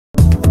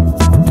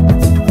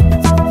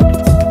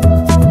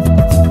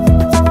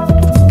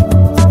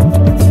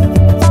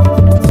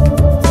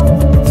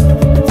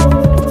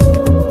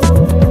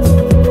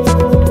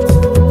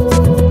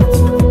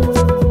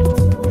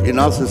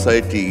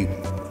society,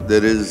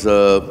 there is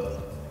a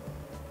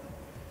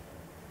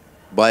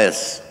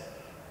bias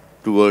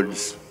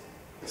towards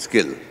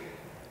skill,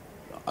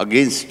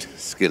 against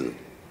skill.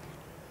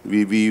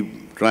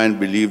 We try and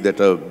believe that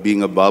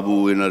being a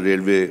babu in a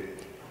railway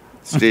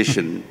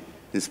station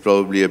is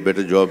probably a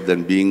better job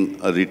than being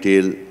a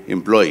retail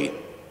employee.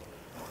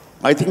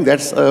 I think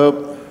that's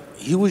a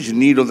huge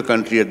need of the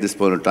country at this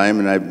point of time,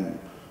 and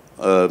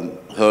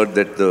I've heard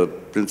that the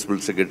Principal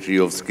Secretary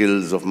of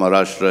Skills of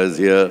Maharashtra is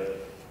here.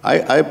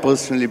 I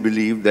personally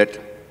believe that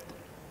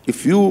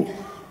if you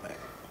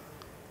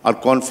are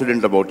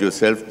confident about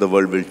yourself, the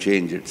world will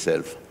change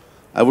itself.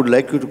 I would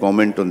like you to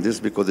comment on this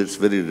because it's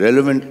very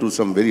relevant to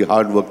some very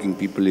hard-working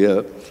people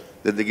here,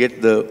 that they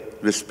get the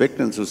respect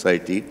in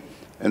society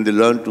and they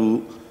learn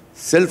to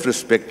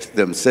self-respect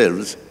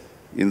themselves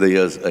in the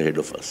years ahead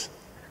of us.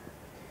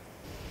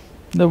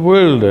 The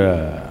world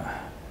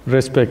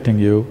respecting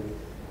you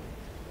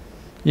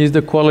is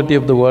the quality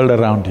of the world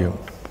around you.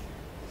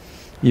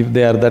 If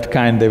they are that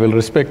kind, they will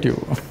respect you.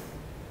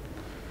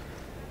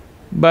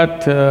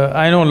 But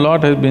I know a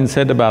lot has been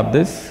said about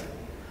this,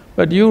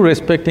 but you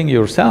respecting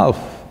yourself,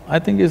 I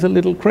think is a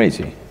little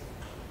crazy.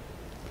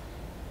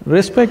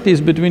 Respect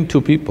is between two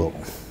people,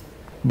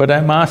 but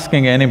I'm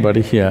asking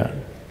anybody here,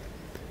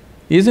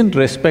 isn't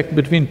respect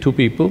between two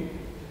people?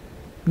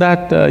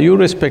 That you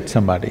respect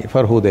somebody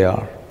for who they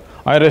are.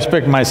 I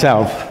respect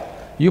myself,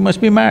 you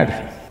must be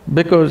mad,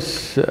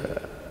 because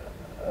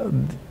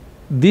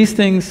these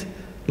things,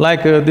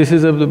 like this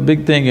is a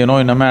big thing, in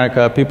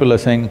America, people are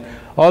saying,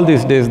 all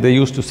these days they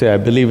used to say, I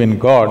believe in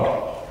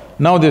God.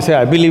 Now they say,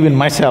 I believe in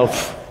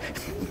myself.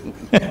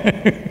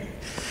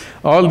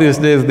 All these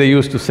days they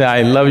used to say,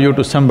 I love you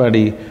to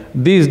somebody.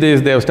 These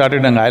days they have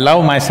started saying, I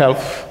love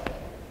myself.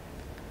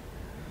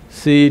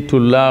 See, to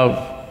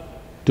love,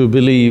 to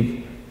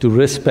believe, to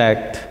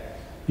respect,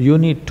 you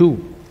need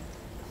two.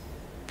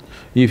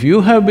 If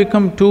you have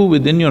become two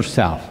within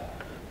yourself,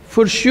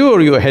 for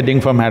sure you're heading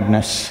for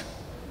madness.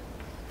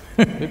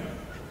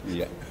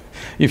 Yeah.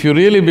 If you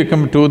really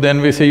become two,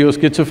 then we say you're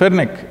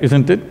schizophrenic,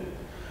 isn't it?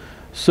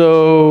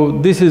 So,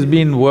 this has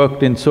been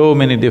worked in so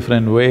many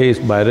different ways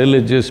by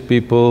religious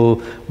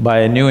people,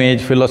 by New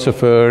Age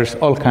philosophers,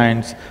 all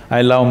kinds.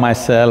 I love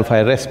myself, I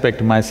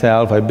respect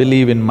myself, I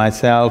believe in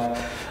myself,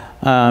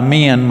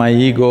 me and my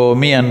ego,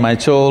 me and my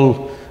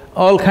soul,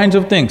 all kinds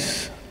of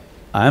things.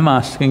 I'm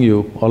asking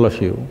you, all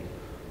of you,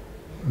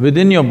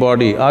 within your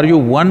body, are you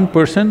one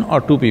person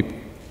or two people?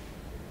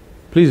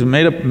 Please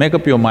make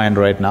up your mind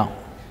right now.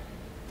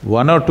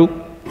 One or two?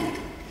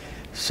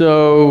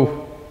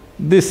 So,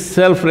 this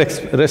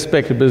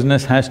self-respect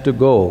business has to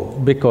go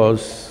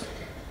because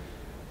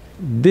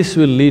this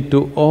will lead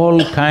to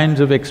all kinds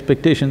of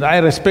expectations. I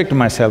respect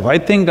myself, I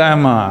think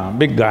I'm a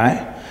big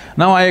guy.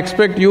 Now I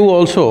expect you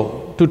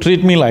also to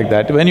treat me like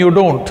that. When you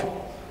don't,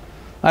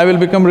 I will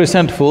become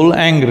resentful,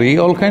 angry,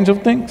 all kinds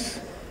of things.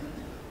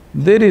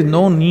 There is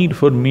no need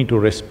for me to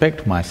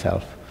respect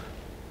myself.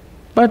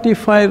 But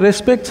if I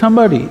respect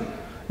somebody,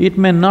 it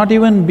may not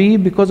even be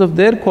because of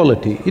their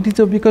quality, it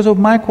is because of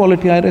my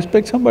quality I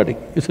respect somebody,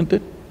 isn't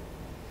it?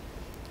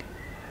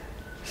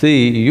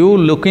 See, you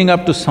looking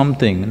up to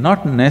something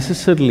not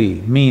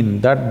necessarily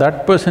mean that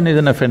that person is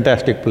in a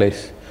fantastic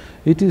place.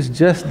 It is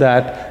just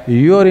that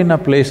you're in a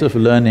place of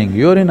learning,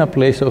 you're in a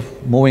place of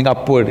moving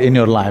upward in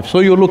your life, so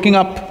you're looking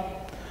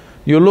up.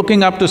 You're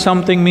looking up to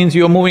something means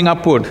you're moving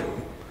upward.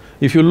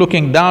 If you're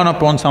looking down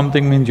upon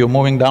something means you're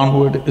moving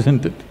downward,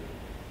 isn't it?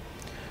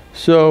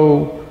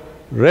 So,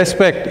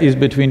 respect is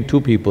between two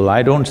people.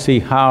 I don't see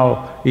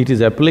how it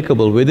is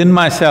applicable. Within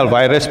myself,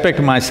 I respect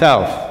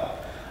myself,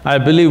 I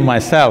believe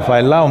myself,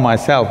 I love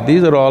myself.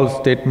 These are all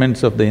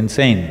statements of the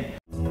insane.